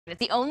It's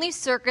the only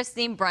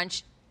circus-themed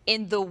brunch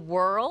in the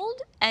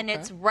world, and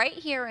it's right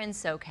here in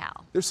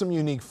SoCal. There's some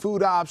unique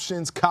food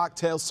options,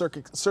 cocktails,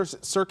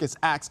 circus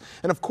acts,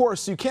 and of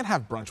course, you can't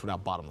have brunch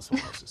without bottomless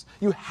mimosas.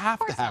 You have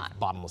to have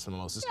bottomless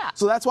mimosas. Yeah.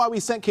 So that's why we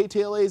sent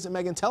KTLA's and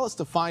Megan Tellis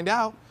to find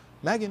out.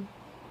 Megan,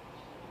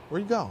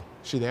 where'd you go?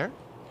 Is she there?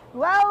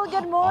 Well,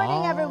 good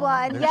morning,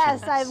 everyone. there Yes,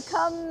 she is. I've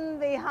come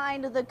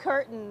behind the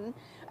curtain.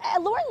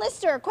 Lauren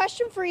Lister,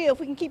 question for you, if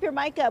we can keep your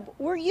mic up.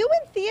 Were you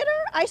in theater?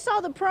 I saw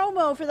the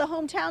promo for the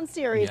Hometown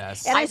series,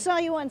 Yes. and I saw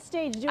you on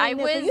stage doing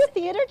this. Were you a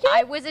theater kid?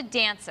 I was a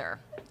dancer.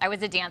 I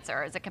was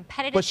a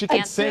competitive But she can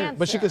dancer. sing.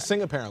 But she can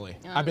sing apparently.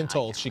 I've been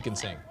told she can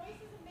sing.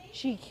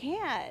 She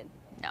can.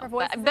 No,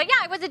 but yeah,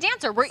 I was a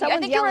dancer. I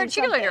Someone's think you were a yelling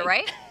cheerleader, something.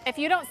 right? If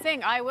you don't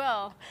sing, I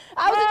will.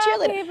 I was a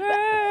cheerleader. Happy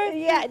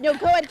birthday. Yeah, no,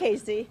 go ahead,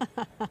 Casey.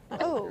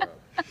 Oh.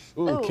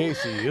 Ooh,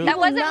 Casey. That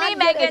wasn't Not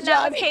me, get a Megan.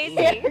 That job was Casey.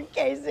 here,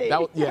 Casey.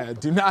 Yeah,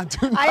 do not.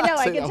 I know,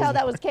 I say can tell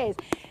that was Case.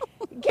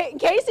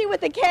 Casey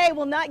with the K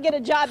will not get a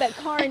job at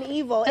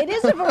Karnevil. It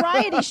is a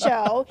variety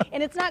show,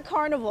 and it's not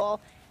Carnival.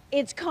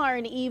 It's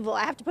Karnevil.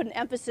 I have to put an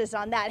emphasis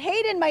on that.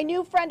 Hayden, my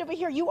new friend over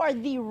here, you are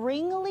the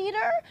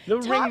ringleader? The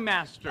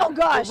ringmaster. Oh,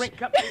 gosh.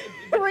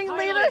 The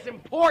Ringleader? title is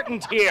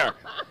important here.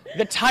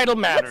 The title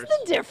matters.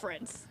 What's the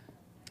difference?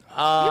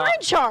 You're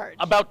in charge.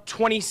 About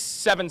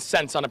 27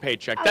 cents on a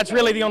paycheck. That's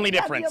really the only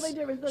That's the difference. only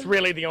difference. It's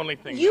really the only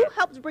thing. You there.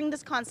 helped bring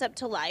this concept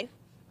to life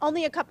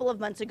only a couple of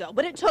months ago,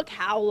 but it took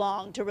how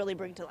long to really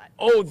bring to life?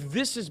 Oh,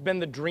 this has been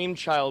the dream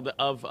child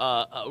of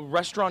a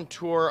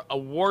restaurateur,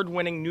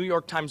 award-winning New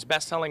York Times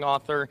best-selling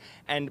author,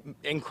 and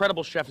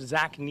incredible chef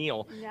Zach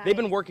Neal. Nice. They've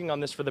been working on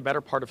this for the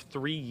better part of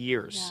 3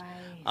 years,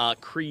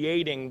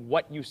 creating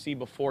what you see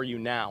before you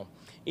now.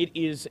 It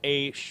is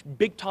a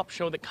big top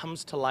show that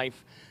comes to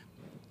life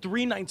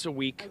 3 nights a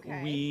week.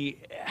 Okay. We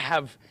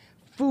have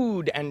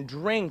food and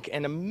drink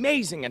and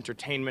amazing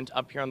entertainment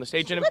up here on the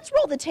stage. So And let's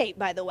roll the tape,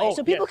 by the way, Oh,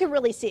 so people yes. can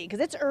really see,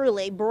 because it's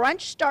early.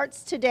 Brunch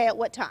starts today at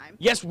what time?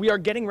 yes, we are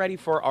getting ready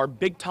for our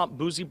Big Top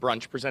Boozy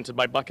Brunch presented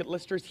by Bucket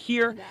Listers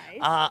here.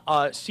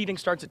 Nice. Seating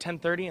starts at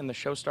 10:30 and the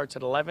show starts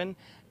at 11,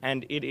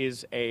 and it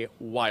is a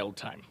wild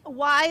time.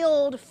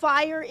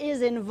 Wildfire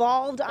is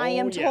involved, I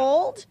am yeah.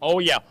 told. Oh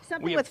yeah,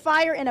 Something with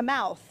fire in a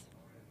mouth.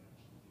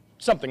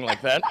 something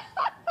like that.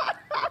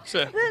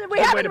 We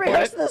haven't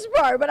rehearsed this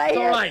part, but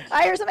I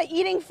hear somebody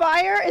eating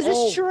fire. Is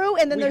this true?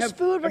 And then We there's have-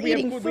 food. We're we have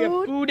eating We have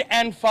food. food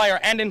and fire,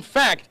 and in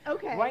fact,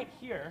 Okay. right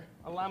here,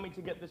 allow me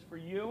to get this for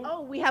you.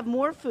 Oh, we have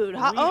more food.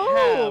 We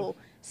Oh, have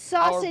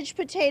sausage,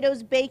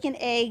 potatoes, bacon,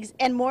 eggs,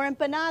 and more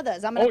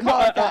empanadas. I'm going to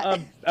call it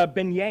that.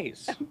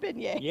 Beignets.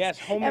 Beignets. Yes,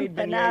 homemade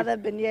Empanada,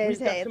 beignets. We've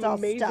got Hey, it's some all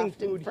amazing stuffed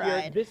food and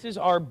fried. here. This is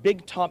our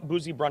Big Top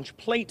Boozy Brunch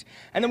plate.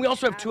 And then we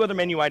also have 2 other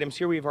menu items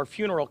here. We have our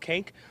funeral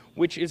cake,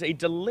 which is a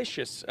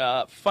delicious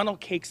funnel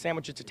cake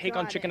sandwich. It's a take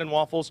on chicken and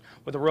waffles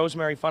with a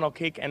rosemary funnel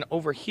cake. And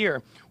over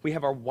here, we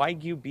have our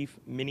Wagyu beef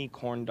mini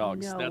corn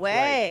dogs. No That's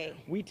way.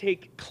 Right. We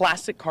take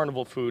classic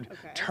carnival food,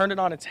 turn it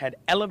on its head,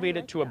 elevate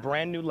it to a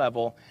brand new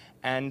level,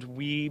 and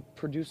we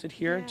produce it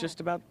here just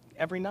about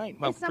every night.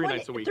 Well, 3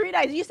 nights a week. 3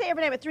 nights. You say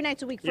every night, but 3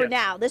 nights a week for Yes.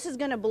 now. This is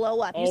going to blow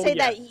up. You Oh, say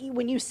yes. that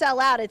when you sell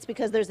out, it's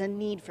because there's a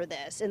need for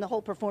this in the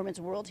whole performance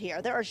world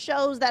here. There are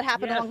shows that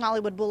happen Yes. along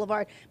Hollywood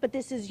Boulevard, but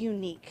this is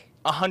unique.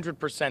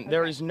 100%.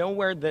 There is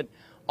nowhere that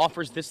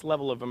offers this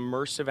level of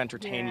immersive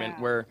entertainment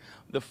where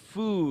the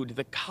food,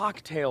 the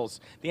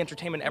cocktails, the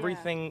entertainment,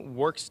 everything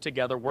works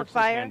together, works in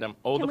Fire. tandem.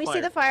 Oh, Can the we fire.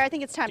 see the fire? I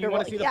think it's time Do to you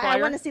wanna roll. see the Yeah, I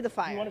fire? want to see the Do you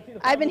fire. wanna see the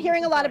fire? I've been We'll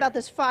hearing do a lot fire. about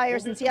this fire We'll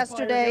do since some fire.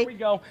 yesterday. Here we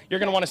go. You're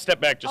going to want to step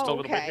back just a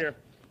little bit okay. here.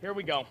 Here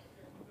we go.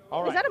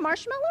 All right. Is that a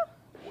marshmallow?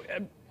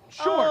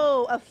 Sure.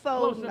 Oh, a faux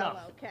Close mellow.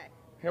 enough. Okay.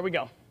 Here we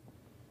go.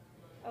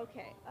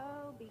 Okay.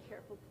 Oh, be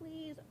careful,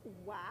 please.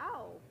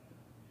 Wow.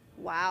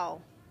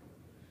 Wow.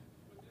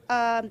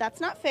 That's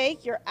not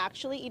fake. You're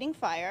actually eating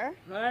fire.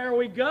 There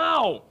we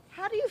go.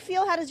 How do you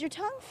feel? How does your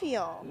tongue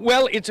feel?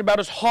 Well, it's about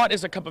as hot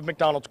as a cup of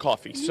McDonald's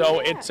coffee. So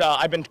it's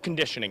I've been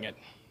conditioning it.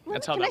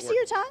 That's how Can that I works. see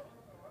your tongue?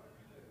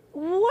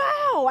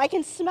 Wow, I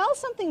can smell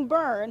something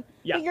burn,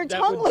 Yeah, but your that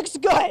tongue would- looks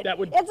good. that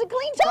would It's a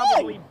clean tongue.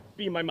 Probably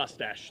be my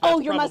mustache. Oh,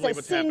 That's your probably mustache,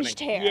 what's singed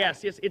happening. hair.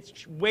 Yes,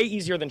 it's way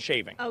easier than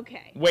shaving.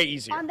 Okay. Way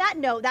easier. On that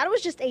note, that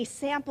was just a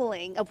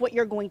sampling of what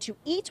you're going to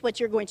eat, what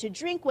you're going to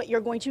drink, what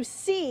you're going to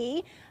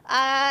see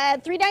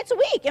 3 nights a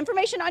week.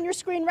 Information on your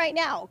screen right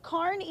now.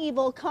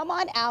 Karnevil, come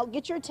on out,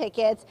 get your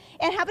tickets,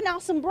 and have an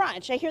awesome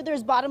brunch. I hear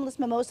there's bottomless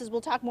mimosas.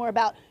 We'll talk more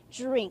about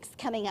drinks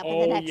coming up in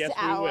the next yes, we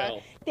hour.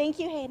 will. Thank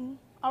you, Hayden.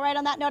 All right,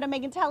 on that note, I'm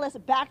Megan Tellis.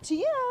 Back to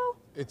you.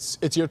 It's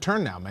your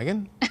turn now,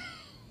 Megan.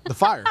 The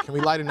fire. Can we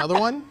light another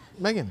one,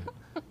 Megan?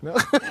 No. I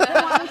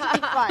want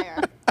to be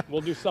fire. We'll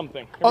do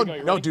something. Here Oh we go.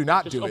 You no! ready? Do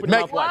not Just do it, open your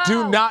Meg. mouth wide.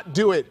 Do not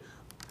do it.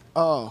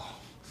 Oh.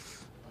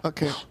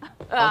 Okay. Okay.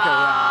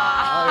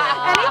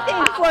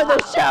 Anything for the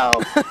show.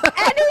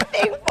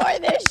 Anything for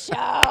the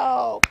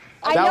show.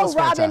 I That know was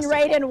Robin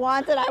fantastic. Radin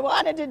wants it. I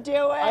wanted to do it.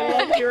 I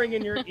love hearing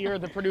in your ear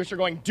the producer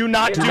going, "Do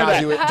not do not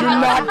that. do it. Do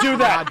not do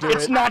that. do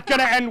It's it." not going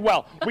to end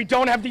well. We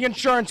don't have the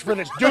insurance for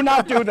this. Do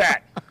not do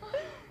that."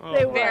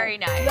 They were. Very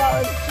nice. That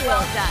was cute.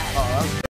 Well done.